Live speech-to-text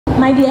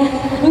My dear,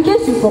 in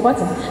case you've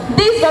forgotten,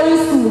 this very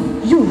school,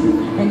 you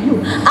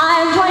are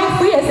enjoying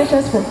free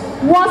ShS for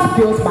was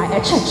built by a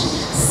church.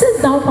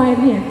 Sit down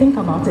quietly and think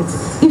about it.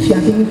 If you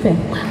are being fair,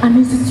 an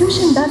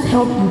institution that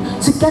helped you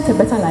to get a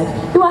better life,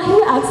 you are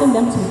here asking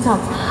them to retard.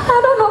 I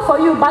don't know for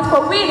you, but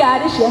for we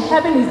that this year,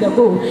 heaven is the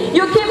goal.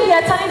 You came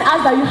here telling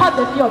us that you have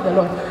the fear of the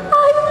Lord.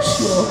 Are you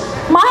sure?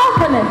 My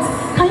opponents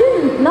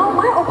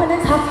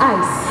have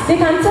eyes. They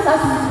can tell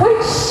us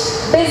which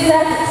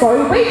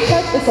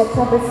church is for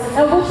profit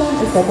and which one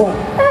is for God.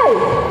 Hey,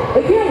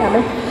 again,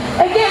 my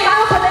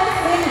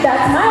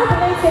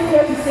opponents came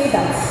here to say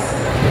that.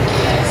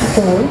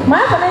 Sorry,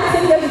 my opponents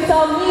came here to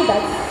tell me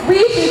that we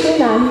should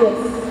clean our ears.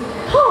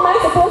 How am I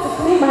supposed to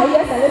clean my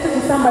ears and listen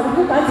to somebody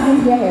who can't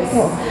even hear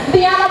herself?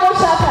 The honorable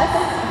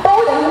chairperson,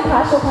 bold and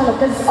impartial kind of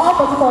this is all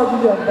possible to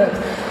do of that.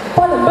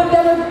 But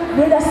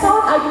there were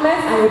sound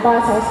arguments and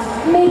rebuttals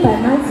made by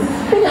Nancy.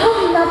 They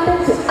have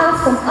nothing to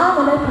ask from our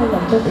honored point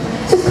of justice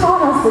to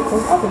crown us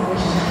victims of the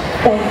nation.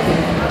 Thank you.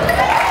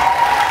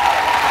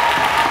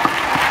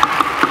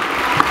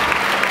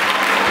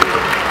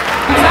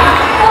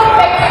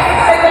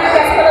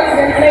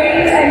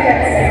 Ladies and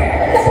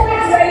gentlemen, the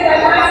points raised by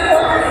my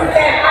sponsors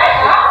and I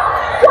are: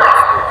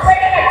 1.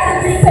 Training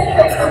activities take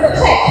place in the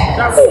church.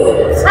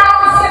 2.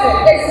 Our civic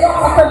is not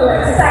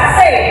equivalent to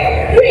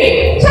taxpaying.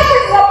 3.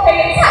 Churches not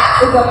paying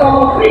tax is a form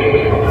of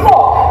greed.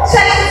 4.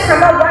 Churches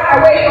cannot run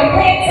away from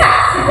paying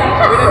tax if their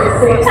customers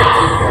pay tax.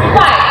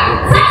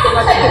 5. Taxing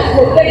churches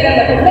will give them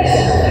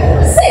recognition.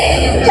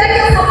 6.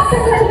 Churches have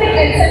secondary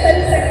and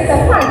tertiary sectors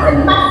of funds and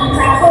must be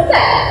taxable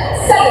debt.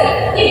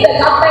 7. If the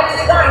government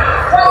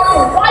wants to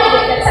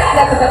widen the tax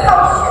level of the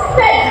country,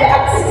 then the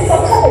activities of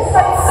churches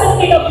start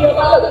sinking up your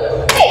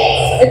value.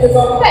 8. It is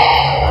unfair.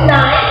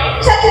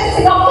 9. Churches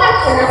do not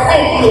function as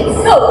NGOs,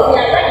 so they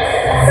are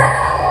registered as such.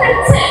 And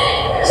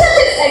 10.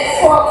 Churches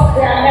export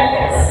their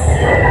members.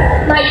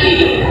 My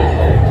people,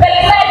 the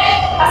pledge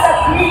has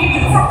agreed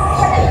to tax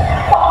churches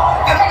for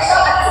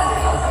commercial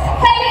activities.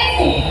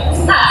 Anything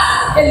to us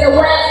in the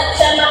words of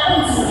Chairman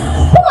Kunti.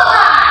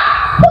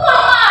 Who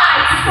am I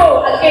to go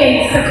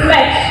against the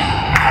pledge?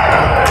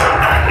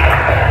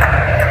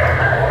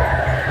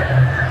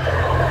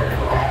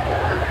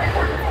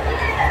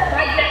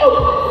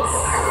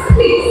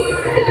 Please,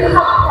 if you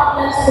have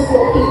problems with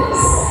your kids,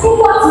 who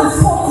want to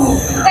support me,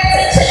 get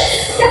a check,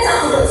 get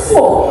out of the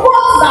school, go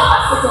to the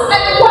hospital,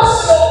 and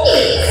wash your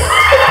kids.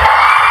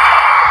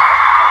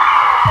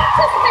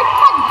 Just make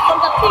money from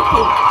the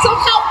people to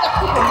help the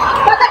people,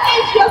 but the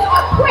NGOs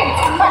are great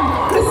money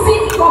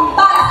received from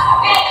banks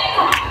and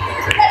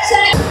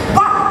competition.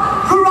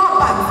 Rural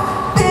banks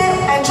pay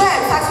and enjoy a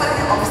tax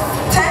benefit of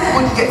 10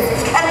 good years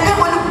and pay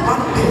only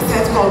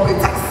 1% corporate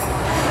tax.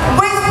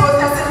 Waste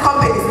processing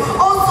companies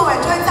also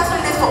enjoy tax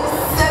benefits for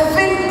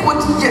 7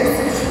 good years,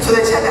 so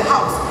they share the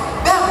house.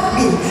 Bear with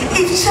me,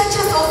 if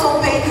churches also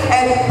pay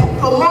and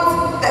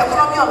promote the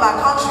economy of our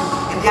country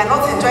and they are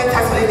not enjoying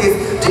tax benefits,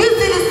 do you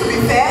see this to be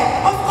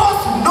fair? Of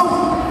course, no.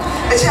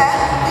 The chair,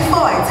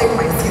 before I take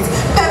my seat,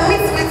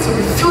 permit me to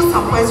refute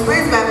some points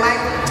raised by my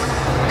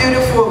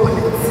beautiful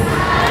opponents.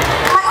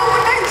 My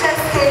opponent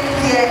just came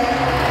here,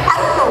 I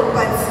don't know,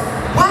 but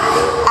why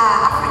are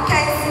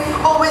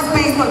Africans always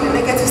based on the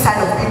negative side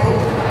of people?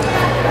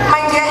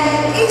 My dear,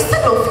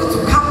 instead of you to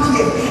come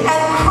here and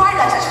cry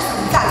that churches should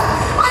be taxed,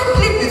 I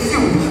plead with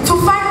you to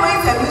find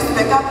ways and means to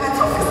the government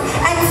office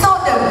and tell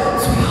them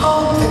to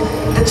help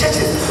the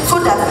churches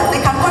so that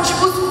they can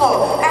contribute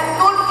more and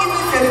not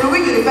even St.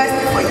 Louis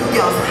University for you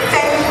girls.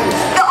 Thank you.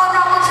 The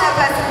honorable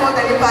chairperson for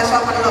the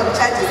impartial panel of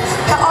churches,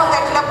 all the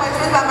clear points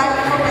raised by my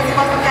people,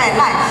 principals, and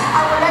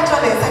I would like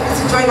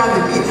to join us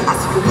with me as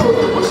we propose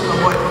the motion of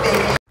board. Thank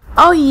you.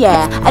 Oh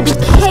yeah,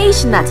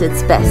 education at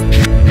its best,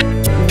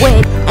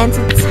 with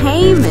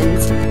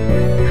entertainment,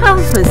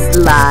 campus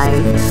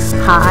life,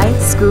 high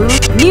school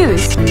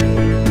news,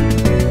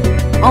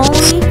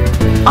 only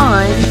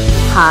on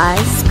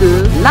High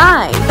School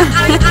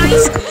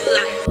Live.